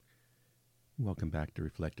Welcome back to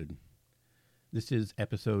Reflected. This is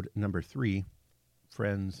episode number 3,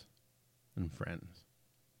 Friends and Friends.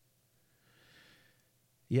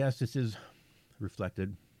 Yes, this is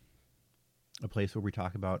Reflected, a place where we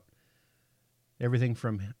talk about everything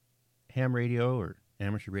from ham radio or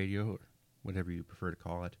amateur radio or whatever you prefer to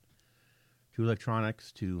call it, to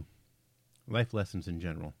electronics, to life lessons in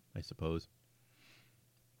general, I suppose,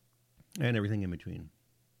 and everything in between.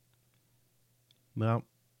 Well,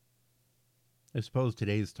 I suppose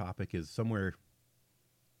today's topic is somewhere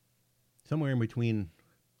in between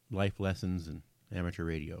life lessons and amateur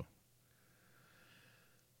radio.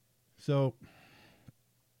 So,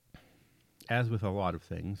 as with a lot of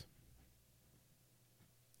things,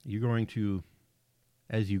 you're going to,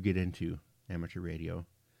 as you get into amateur radio,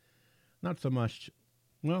 not so much,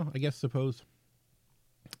 well, I suppose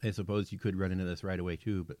you could run into this right away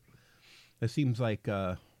too, but it seems like,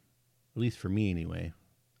 at least for me anyway,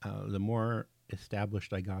 the more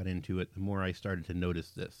established I got into it, the more I started to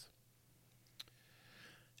notice this.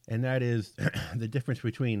 And that is the difference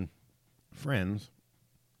between friends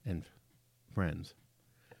and friends.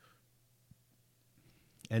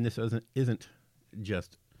 And this isn't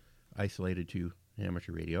just isolated to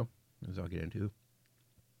amateur radio, as I'll get into.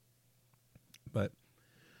 But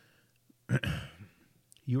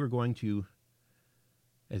you are going to,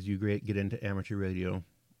 as you get into amateur radio,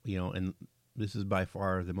 and this is by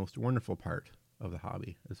far the most wonderful part of the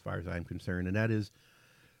hobby, as far as I'm concerned, and that is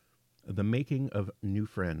the making of new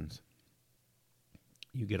friends.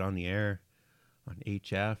 You get on the air on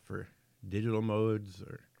HF or digital modes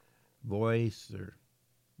or voice or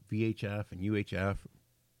VHF and UHF,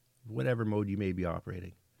 whatever mode you may be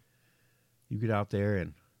operating. You get out there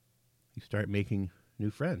and you start making new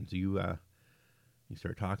friends. You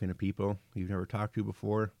start talking to people you've never talked to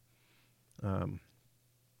before.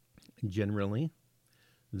 Generally,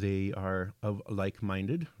 they are of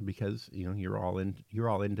like-minded because you're all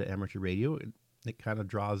into amateur radio. It kind of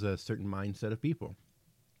draws a certain mindset of people,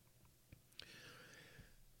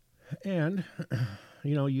 and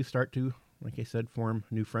you start to, like I said, form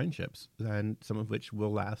new friendships, and some of which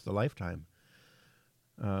will last a lifetime.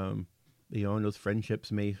 And those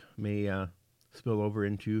friendships may spill over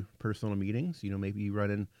into personal meetings. Maybe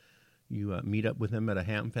you meet up with them at a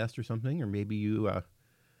ham fest or something, or maybe you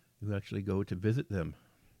actually go to visit them.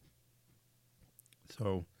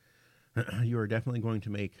 So you are definitely going to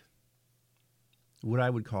make what I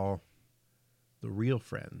would call the real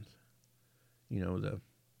friends. The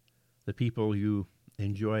people you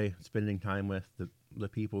enjoy spending time with, the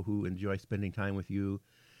people who enjoy spending time with you,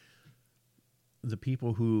 the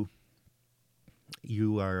people who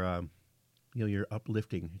you are, you're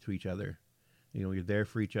uplifting to each other. You're there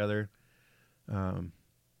for each other.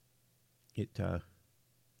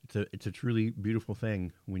 It's a truly beautiful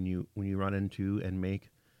thing when you run into and make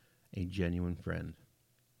a genuine friend.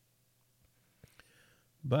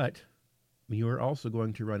 But you are also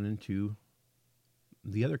going to run into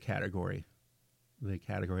the other category, the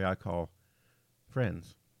category I call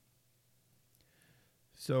friends.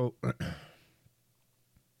 So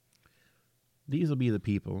these will be the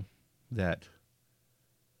people that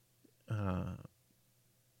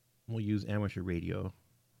will use amateur radio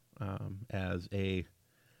as a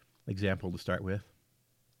example to start with.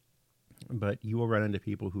 But you will run into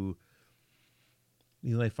people who,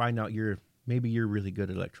 they find out maybe you're really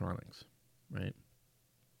good at electronics, right?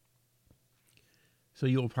 So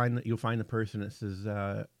you'll find the person that says,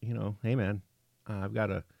 hey man, I've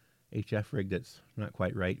got a HF rig that's not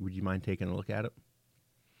quite right. Would you mind taking a look at it?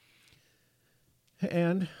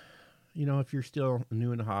 And, if you're still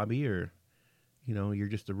new in the hobby, or, you're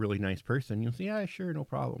just a really nice person, you'll say, yeah, sure, no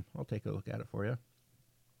problem. I'll take a look at it for you.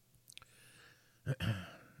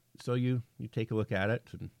 So you take a look at it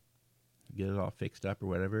and get it all fixed up or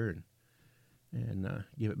whatever, and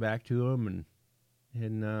give it back to them,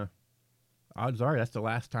 and odds are that's the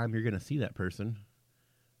last time you're going to see that person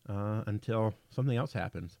until something else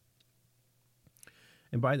happens.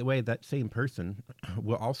 And by the way, that same person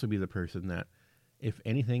will also be the person that, if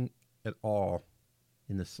anything at all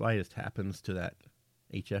in the slightest happens to that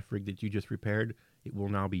HF rig that you just repaired, it will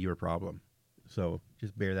now be your problem. So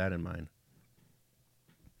just bear that in mind.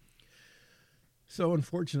 So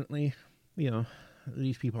unfortunately,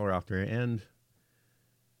 these people are out there, and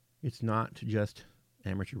it's not just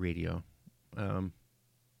amateur radio.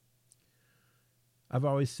 I've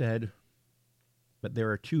always said that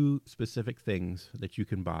there are 2 specific things that you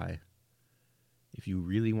can buy if you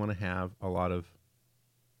really want to have a lot of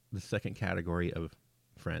the second category of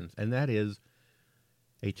friends, and that is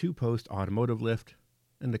a 2-post automotive lift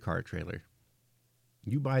and a car trailer.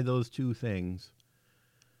 You buy those 2 things,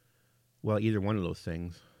 well, either one of those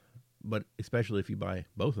things, but especially if you buy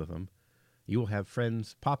both of them, you will have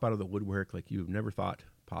friends pop out of the woodwork like you've never thought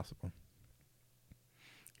possible.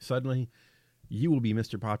 Suddenly, you will be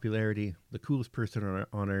Mr. Popularity, the coolest person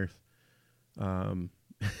on earth. And,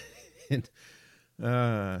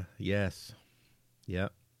 yes, yeah,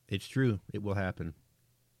 it's true. It will happen.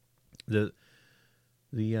 The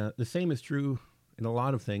same is true in a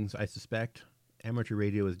lot of things. I suspect amateur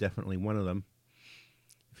radio is definitely one of them.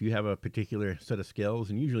 If you have a particular set of skills,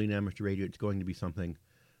 and usually in amateur radio, it's going to be something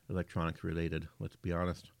electronics related. Let's be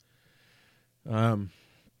honest. Maybe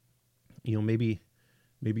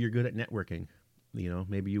you're good at networking.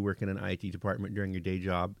 Maybe you work in an IT department during your day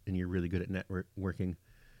job, and you're really good at networking.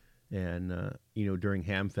 And during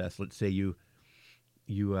Hamfest, let's say you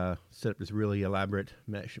set up this really elaborate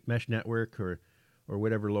mesh network or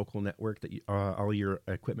whatever local network that all your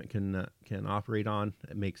equipment can operate on.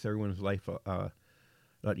 It makes everyone's life a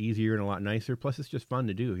lot easier and a lot nicer. Plus, it's just fun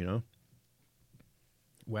to do.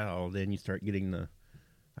 Well, then you start getting the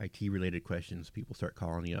IT-related questions. People start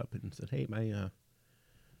calling you up and said, "Hey, my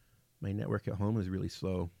network at home is really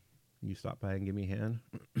slow. Can you stop by and give me a hand?"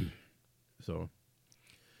 So,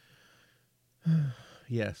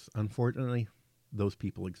 yes, unfortunately, those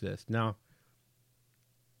people exist. Now,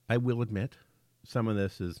 I will admit, some of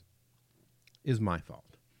this is my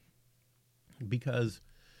fault, because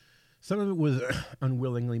some of it was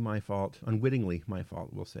unwittingly my fault,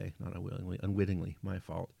 we'll say, not unwillingly, unwittingly my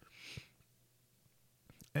fault.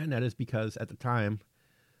 And that is because at the time,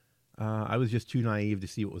 I was just too naive to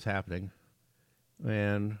see what was happening.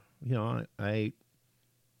 And,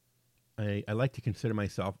 I like to consider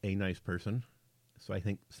myself a nice person. So I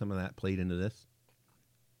think some of that played into this.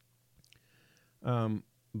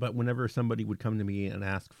 But whenever somebody would come to me and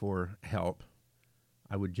ask for help,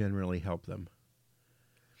 I would generally help them.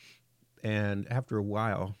 And after a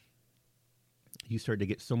while, you start to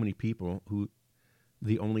get so many people who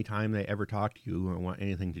the only time they ever talk to you or want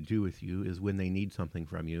anything to do with you is when they need something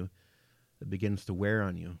from you. That begins to wear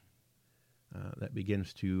on you. That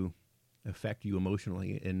begins to affect you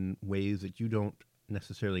emotionally in ways that you don't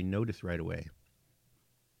necessarily notice right away.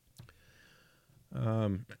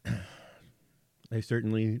 I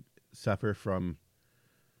certainly suffer from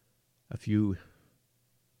a few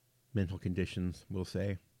mental conditions, we'll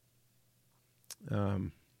say. I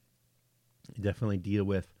definitely deal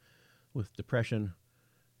with depression,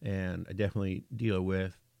 and I definitely deal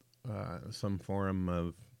with some form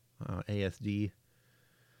of ASD.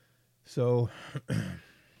 So,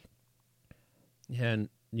 and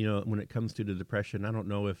when it comes to the depression, I don't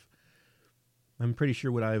know if I'm pretty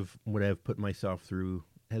sure what I've put myself through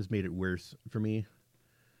has made it worse for me.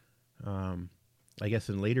 I guess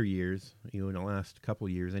in later years, in the last couple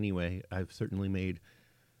of years anyway, I've certainly made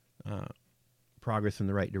progress in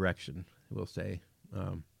the right direction, we'll say.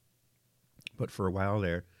 But for a while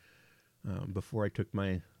there, before I took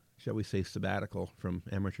my, shall we say, sabbatical from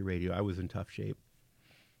amateur radio, I was in tough shape.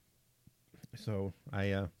 So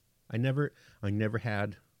I never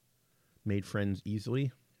had made friends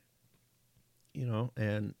easily,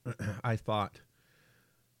 and I thought,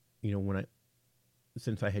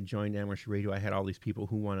 since I had joined amateur radio, I had all these people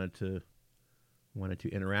who wanted to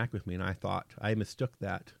interact with me, and I mistook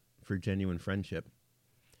that for genuine friendship,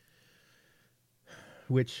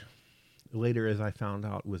 which later, as I found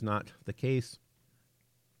out, was not the case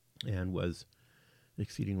and was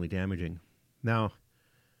exceedingly damaging. Now,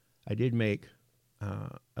 I did make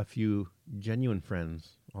a few genuine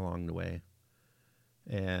friends along the way,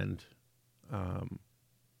 and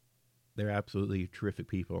they're absolutely terrific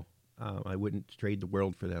people. I wouldn't trade the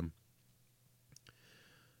world for them.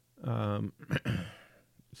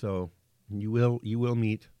 So you will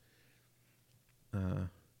meet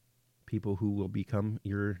people who will become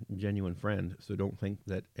your genuine friend. So don't think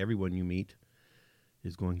that everyone you meet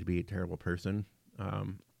is going to be a terrible person.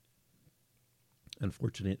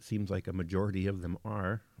 Unfortunately, it seems like a majority of them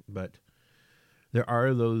are, but there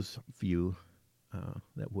are those few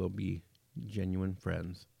that will be genuine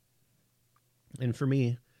friends. And for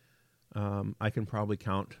me, I can probably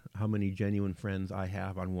count how many genuine friends I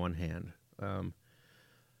have on one hand.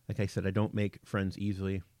 Like I said, I don't make friends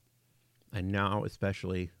easily. And now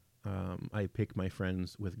especially, I pick my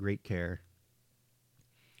friends with great care.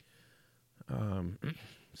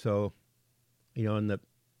 So, and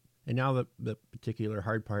now the particular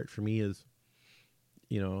hard part for me is,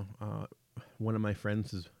 one of my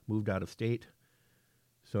friends has moved out of state,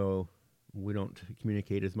 so we don't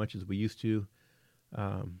communicate as much as we used to.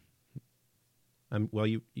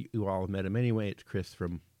 You all have met him anyway. It's Chris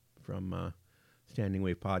from Standing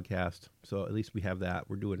Wave Podcast. So at least we have that.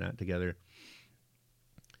 We're doing that together.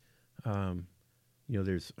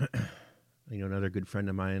 There's, another good friend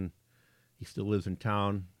of mine. He still lives in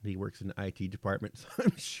town. He works in the IT department. So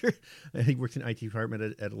I'm sure he works in the IT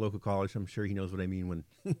department at a local college. I'm sure he knows what I mean when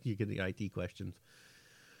you get the IT questions.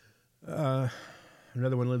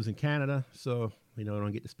 Another one lives in Canada, so I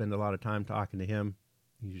don't get to spend a lot of time talking to him.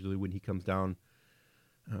 Usually when he comes down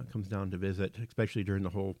to visit, especially during the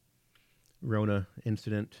whole Rona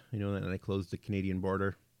incident, and they closed the Canadian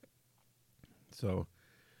border. So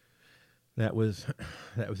that was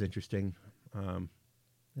interesting. And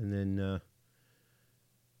then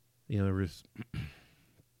there was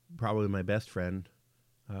probably my best friend,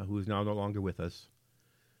 who is now no longer with us.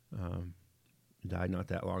 Died not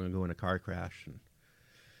that long ago in a car crash,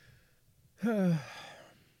 and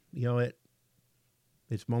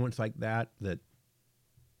it's moments like that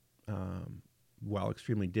while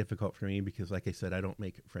extremely difficult for me, because like I said, I don't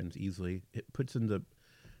make friends easily. It puts into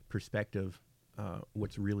perspective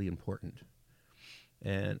what's really important.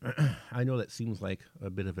 And I know that seems like a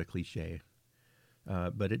bit of a cliche,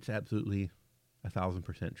 but it's absolutely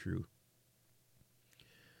 1,000% true.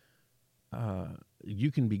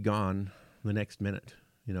 You can be gone the next minute.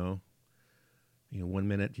 1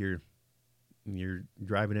 minute you're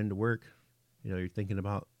driving into work. You're thinking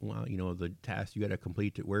about the tasks you got to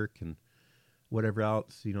complete at work and whatever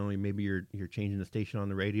else. Maybe you're changing the station on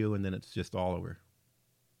the radio, and then it's just all over,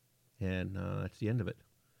 and that's the end of it.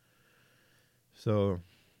 So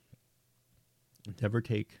never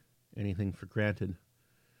take anything for granted.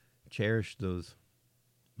 Cherish those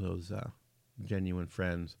genuine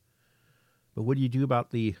friends. But what do you do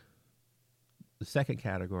about the second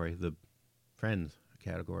category, the friends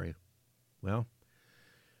category? Well,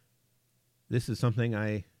 this is something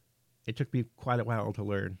it took me quite a while to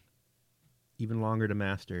learn, even longer to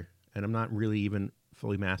master, and I'm not really even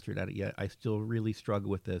fully mastered at it yet. I still really struggle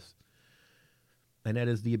with this, and that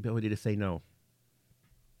is the ability to say no.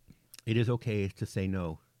 It is okay to say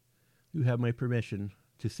no. You have my permission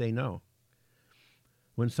to say no.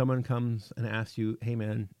 When someone comes and asks you, hey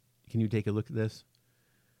man, can you take a look at this?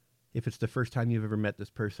 If it's the first time you've ever met this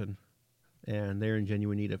person and they're in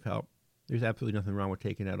genuine need of help, there's absolutely nothing wrong with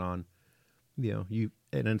taking that on. And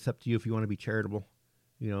it's up to you if you want to be charitable.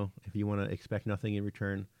 If you want to expect nothing in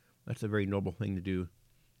return, that's a very noble thing to do.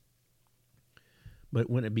 But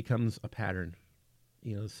when it becomes a pattern,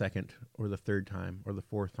 the second or the third time or the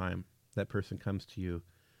fourth time that person comes to you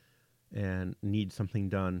and needs something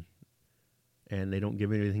done, and they don't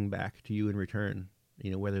give anything back to you in return,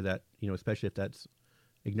 whether that, especially if that's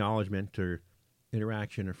acknowledgement or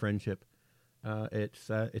interaction or friendship, it's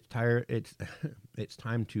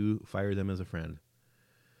time to fire them as a friend,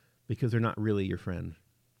 because they're not really your friend.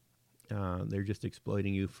 They're just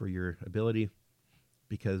exploiting you for your ability,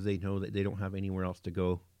 because they know that they don't have anywhere else to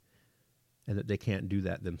go, and that they can't do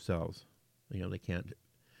that themselves. They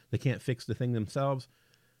can't fix the thing themselves.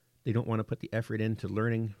 They don't want to put the effort into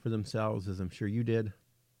learning for themselves, as I'm sure you did.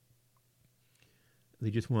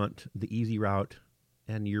 They just want the easy route,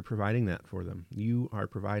 and you're providing that for them. You are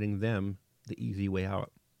providing them the easy way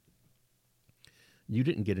out. You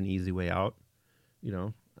didn't get an easy way out.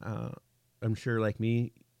 I'm sure, like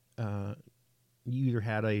me, you either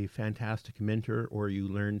had a fantastic mentor or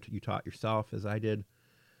you taught yourself, as I did.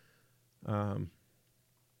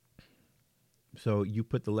 So you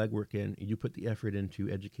put the legwork in, you put the effort into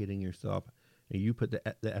educating yourself, and you put the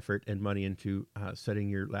effort and money into setting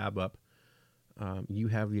your lab up. You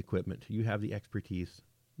have the equipment, you have the expertise.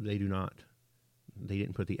 They do not. They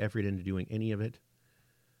didn't put the effort into doing any of it,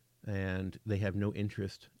 and they have no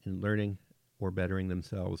interest in learning or bettering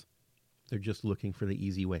themselves. They're just looking for the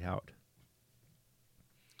easy way out.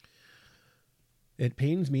 It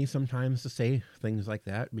pains me sometimes to say things like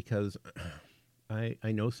that, because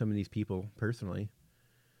I know some of these people personally,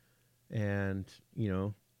 and,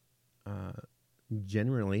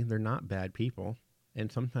 generally they're not bad people,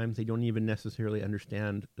 and sometimes they don't even necessarily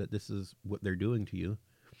understand that this is what they're doing to you.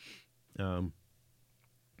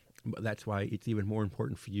 But that's why it's even more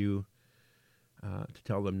important for you to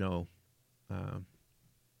tell them no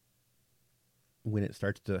when it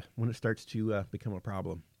starts to become a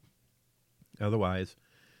problem. Otherwise,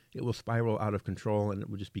 it will spiral out of control, and it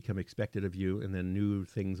will just become expected of you, and then new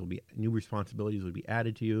responsibilities will be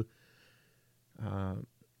added to you. And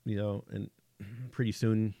pretty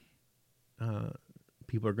soon,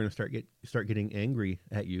 people are going to start getting angry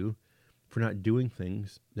at you for not doing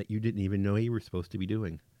things that you didn't even know you were supposed to be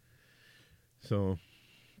doing. So,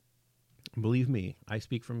 believe me, I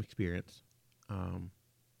speak from experience.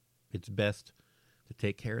 It's best to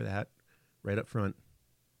take care of that right up front.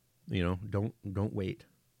 Don't wait.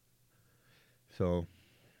 So,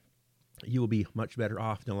 you will be much better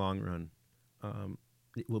off in the long run.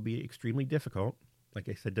 It will be extremely difficult, like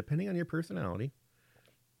I said, depending on your personality.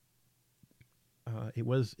 It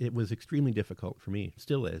was extremely difficult for me,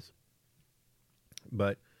 still is,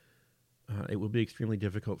 but it will be extremely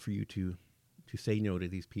difficult for you to say no to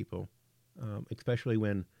these people, especially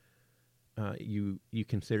when you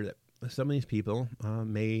consider that some of these people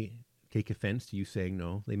may take offense to you saying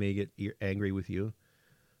no. They may get angry with you,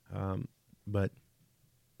 but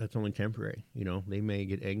that's only temporary. They may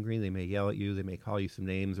get angry, they may yell at you, they may call you some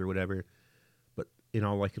names or whatever, but in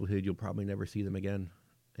all likelihood, you'll probably never see them again,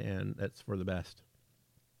 and that's for the best.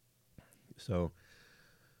 So,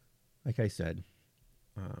 like I said,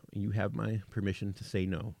 you have my permission to say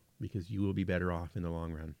no, because you will be better off in the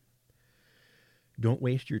long run. Don't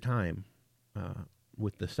waste your time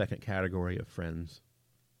with the second category of friends.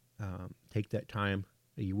 Take that time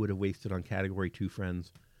that you would have wasted on category 2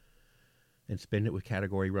 friends and spend it with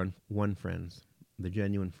category 1 friends, the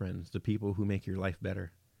genuine friends, the people who make your life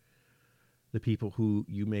better, the people who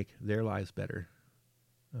you make their lives better,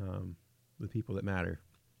 the people that matter.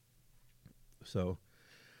 So,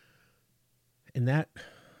 and that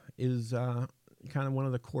is kind of one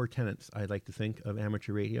of the core tenets I'd like to think of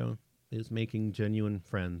amateur radio, is making genuine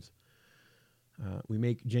friends. We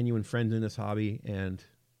make genuine friends in this hobby, and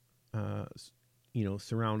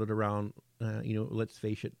surrounded around, let's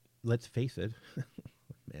face it.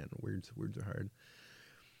 Man, words are hard.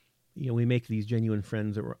 We make these genuine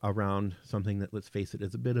friends around something that, let's face it,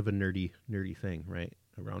 is a bit of a nerdy thing, right?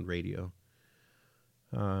 Around radio.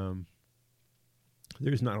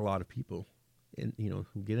 There's not a lot of people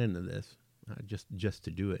who get into this just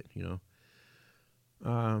to do it,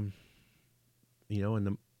 and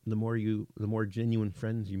the more genuine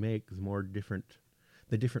friends you make,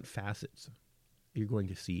 the different facets you're going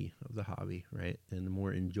to see of the hobby, right? And the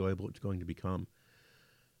more enjoyable it's going to become.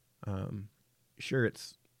 Sure,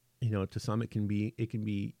 it's, to some it can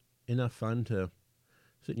be enough fun to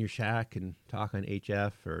sit in your shack and talk on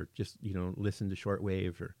HF, or just, listen to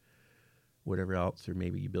shortwave or whatever else, or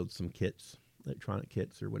maybe you build some kits, electronic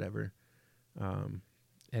kits or whatever.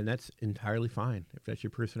 And that's entirely fine. If that's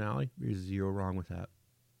your personality, there's zero wrong with that.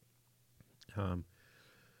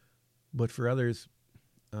 But for others,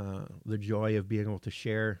 the joy of being able to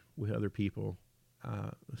share with other people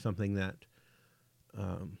something that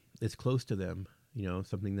is close to them,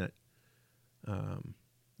 something that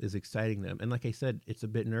is exciting them. And like I said, it's a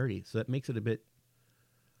bit nerdy, so that makes it a bit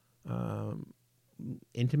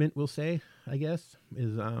intimate, we'll say, I guess,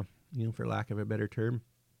 is, for lack of a better term.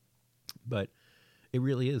 But it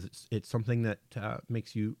really is. It's something that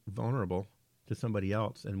makes you vulnerable to somebody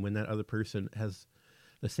else. And when that other person has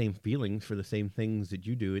the same feelings for the same things that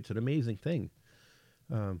you do, it's an amazing thing.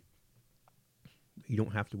 You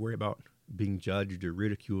don't have to worry about being judged or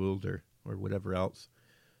ridiculed or whatever else.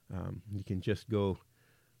 You can just go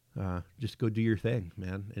do your thing,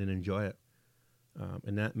 man, and enjoy it.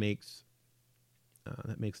 And that makes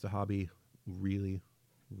the hobby really,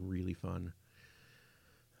 really fun.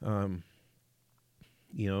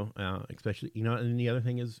 Especially, and the other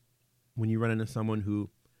thing is when you run into someone who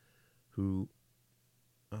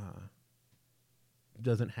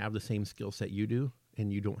doesn't have the same skill set you do,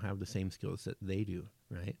 and you don't have the same skill set they do,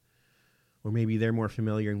 right? Or maybe they're more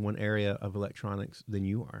familiar in one area of electronics than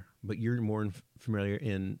you are, but you're more familiar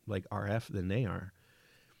in like RF than they are.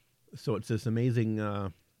 So it's this amazing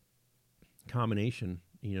combination.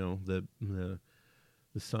 The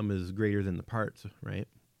sum is greater than the parts, right?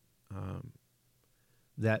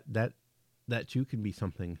 That too can be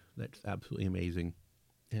something that's absolutely amazing,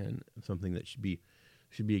 and something that should be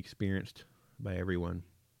experienced by everyone.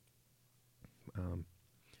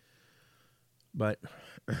 But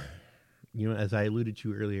as I alluded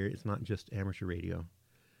to earlier, it's not just amateur radio.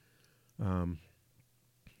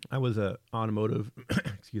 I was a automotive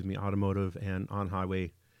and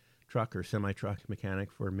on-highway truck or semi-truck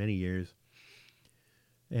mechanic for many years.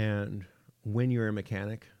 And when you're a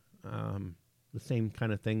mechanic, the same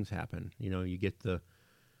kind of things happen. You get the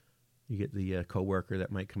coworker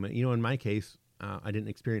that might come in. In my case, I didn't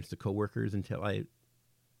experience the coworkers until I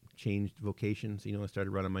changed vocations. I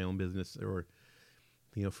started running my own business, or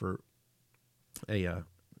for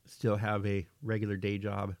still have a regular day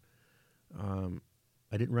job.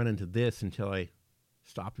 I didn't run into this until I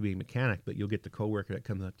stopped being a mechanic, but you'll get the coworker that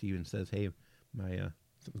comes up to you and says, "Hey,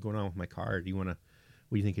 something's going on with my car. What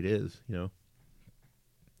do you think it is?"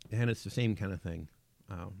 And it's the same kind of thing,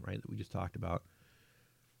 right, that we just talked about.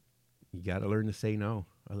 You got to learn to say no.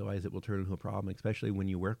 Otherwise it will turn into a problem, especially when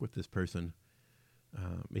you work with this person.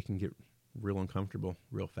 It can get real uncomfortable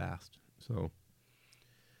real fast. So,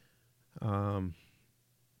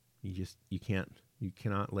 You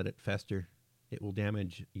cannot let it fester. It will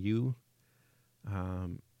damage you.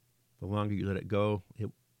 The longer you let it go,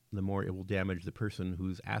 the more it will damage the person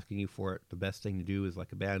who's asking you for it. The best thing to do is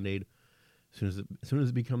like a Band-Aid. As soon as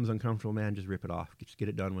it becomes uncomfortable, man, just rip it off. Just get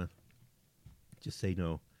it done with. Just say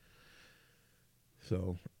no.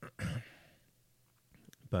 So,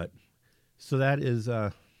 so that is,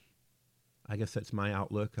 I guess that's my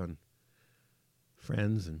outlook on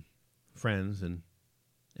friends and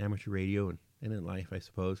amateur radio and in life, I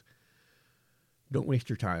suppose. Don't waste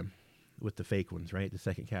your time with the fake ones, right? The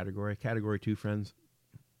second category. Category 2 friends.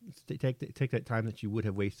 Take that time that you would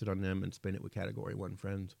have wasted on them and spend it with Category 1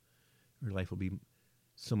 friends. Your life will be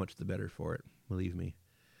so much the better for it, believe me.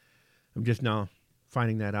 I'm just now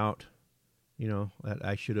finding that out, that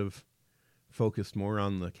I should have focused more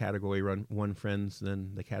on the Category 1 friends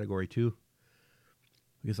than the Category 2.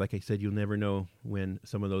 Because like I said, you'll never know when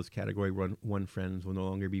some of those Category 1 friends will no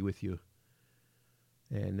longer be with you.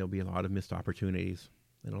 And there'll be a lot of missed opportunities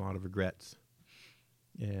and a lot of regrets.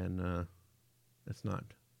 And it's not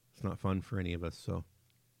fun for any of us. So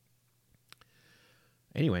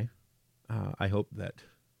anyway, I hope that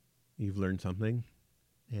you've learned something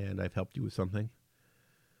and I've helped you with something.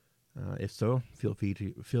 If so, feel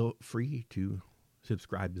free to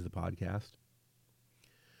subscribe to the podcast.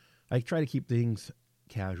 I try to keep things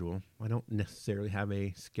casual. I don't necessarily have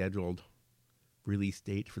a scheduled release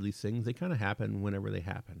date for these things. They kind of happen whenever they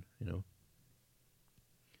happen,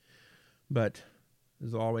 But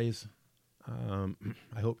as always,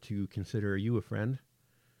 I hope to consider you a friend.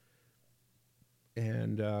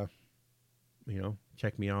 And,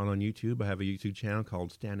 check me out on YouTube. I have a YouTube channel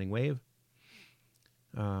called Standing Wave.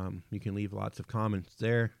 You can leave lots of comments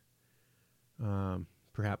there.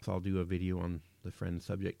 Perhaps I'll do a video on the friend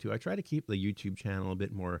subject too. I try to keep the YouTube channel a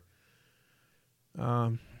bit more,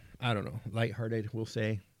 lighthearted, we'll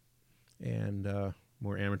say, and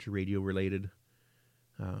more amateur radio related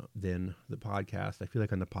than the podcast. I feel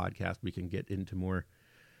like on the podcast we can get into more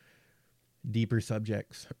deeper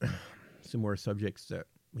subjects, some more subjects that,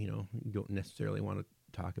 you don't necessarily want to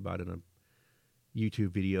talk about in a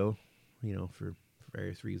YouTube video, for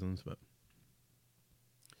various reasons. But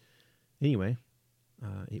anyway,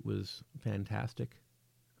 it was fantastic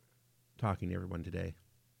talking to everyone today.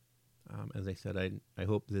 As I said, I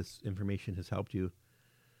hope this information has helped you.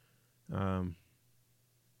 I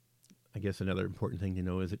guess another important thing to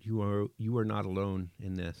know is that you are not alone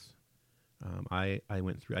in this. I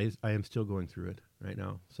went through. I am still going through it right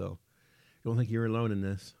now. So don't think you're alone in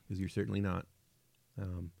this, because you're certainly not.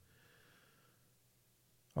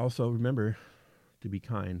 Also, remember to be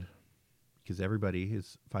kind, because everybody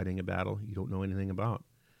is fighting a battle you don't know anything about,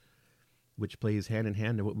 which plays hand in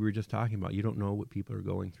hand to what we were just talking about. You don't know what people are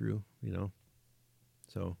going through,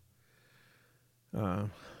 So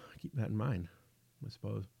keep that in mind, I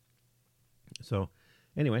suppose. So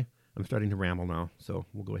anyway, I'm starting to ramble now, so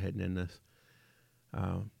we'll go ahead and end this.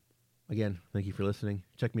 Again, thank you for listening.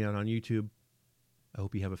 Check me out on YouTube. I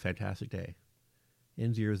hope you have a fantastic day.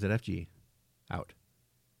 N0ZFG, out.